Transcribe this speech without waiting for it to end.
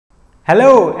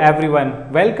Hello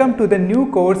everyone, welcome to the new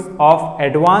course of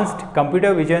Advanced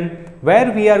Computer Vision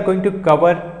where we are going to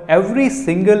cover every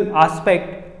single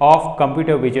aspect of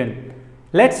computer vision.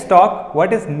 Let's talk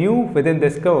what is new within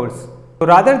this course. So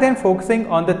rather than focusing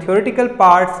on the theoretical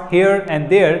parts here and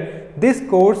there, this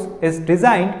course is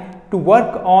designed to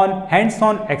work on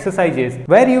hands-on exercises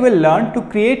where you will learn to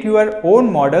create your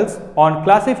own models on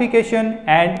classification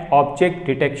and object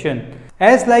detection.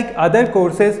 As like other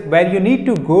courses where you need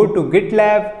to go to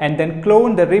GitLab and then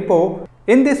clone the repo,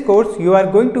 in this course you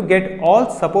are going to get all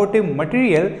supportive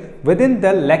material within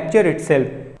the lecture itself.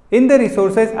 In the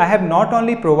resources, I have not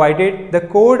only provided the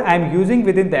code I am using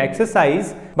within the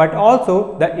exercise, but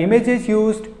also the images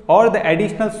used or the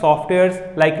additional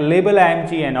softwares like Label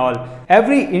IMG and all.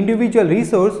 Every individual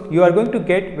resource you are going to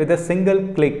get with a single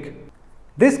click.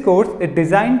 This course is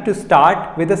designed to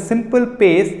start with a simple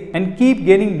pace and keep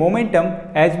gaining momentum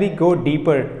as we go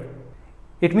deeper.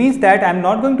 It means that I am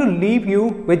not going to leave you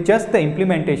with just the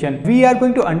implementation. We are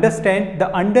going to understand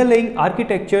the underlying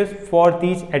architectures for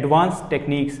these advanced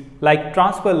techniques like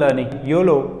transfer learning,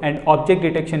 YOLO and object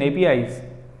detection APIs.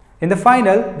 In the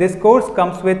final, this course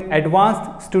comes with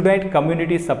advanced student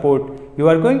community support. You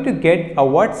are going to get a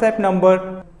WhatsApp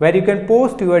number where you can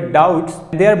post your doubts.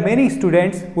 There are many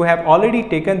students who have already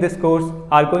taken this course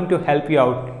are going to help you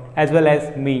out as well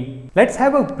as me. Let's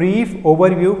have a brief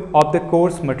overview of the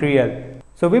course material.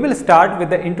 So we will start with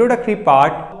the introductory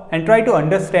part and try to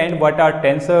understand what are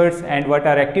tensors and what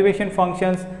are activation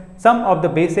functions, some of the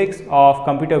basics of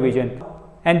computer vision.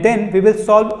 And then we will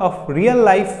solve a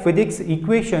real-life physics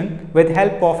equation with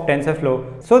help of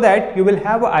TensorFlow so that you will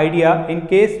have an idea in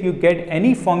case you get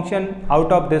any function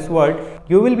out of this world,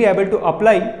 you will be able to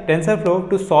apply TensorFlow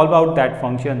to solve out that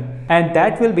function, and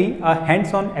that will be a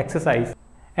hands-on exercise.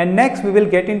 And next we will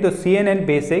get into CNN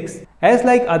basics. As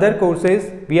like other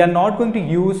courses, we are not going to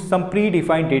use some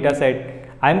predefined dataset.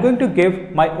 I am going to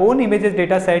give my own images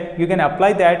dataset. You can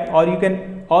apply that, or you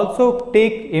can also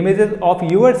take images of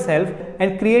yourself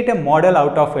and create a model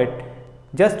out of it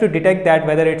just to detect that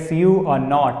whether it's you or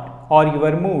not, or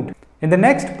your mood. In the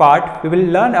next part, we will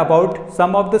learn about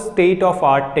some of the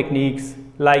state-of-art techniques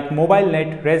like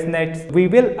MobileNet, ResNets. We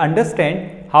will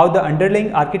understand how the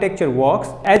underlying architecture works,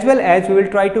 as well as we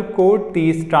will try to code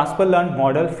these transfer learned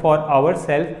models for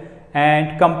ourselves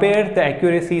and compare the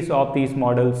accuracies of these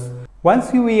models.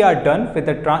 Once we are done with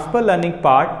the transfer learning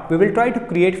part, we will try to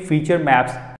create feature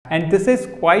maps, and this is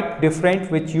quite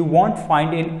different which you won't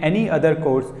find in any other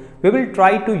course. We will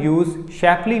try to use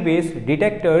Shapley based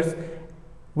detectors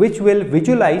which will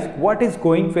visualize what is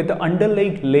going with the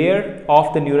underlying layer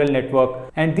of the neural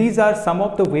network, and these are some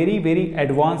of the very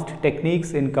advanced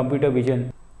techniques in computer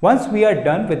vision. Once we are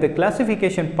done with the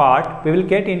classification part, we will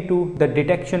get into the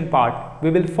detection part.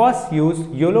 We will first use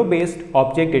YOLO based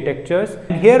object detectors,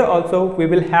 and here also we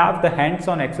will have the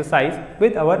hands-on exercise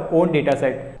with our own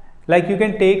dataset. Like you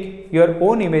can take your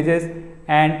own images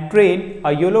and train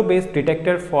a YOLO based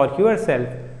detector for yourself.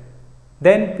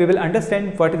 Then we will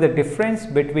understand what is the difference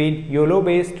between YOLO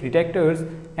based detectors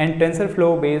and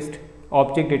TensorFlow based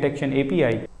object detection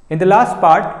API. In the last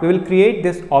part, we will create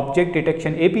this object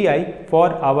detection API for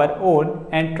our own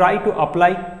and try to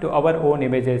apply to our own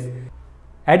images.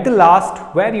 At the last,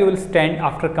 where you will stand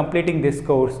after completing this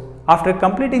course. After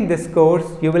completing this course,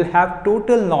 you will have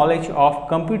total knowledge of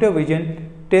computer vision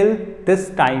till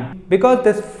this time. Because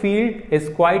this field is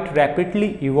quite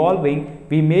rapidly evolving,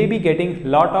 we may be getting a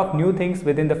lot of new things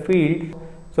within the field.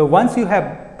 So once you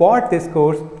have bought this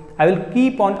course, I will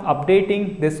keep on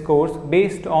updating this course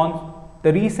based on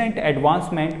the recent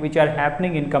advancement which are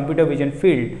happening in computer vision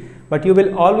field, but you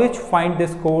will always find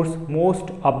this course most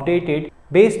updated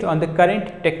based on the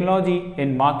current technology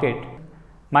in market.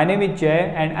 My name is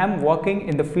Jay and I am working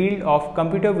in the field of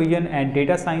computer vision and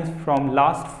data science from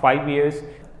last 5 years,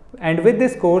 and with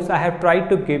this course I have tried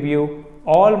to give you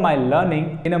all my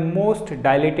learning in a most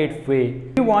dilated way.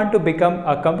 If you want to become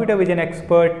a computer vision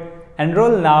expert,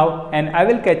 enroll now and I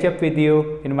will catch up with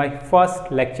you in my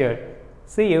first lecture.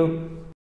 See you.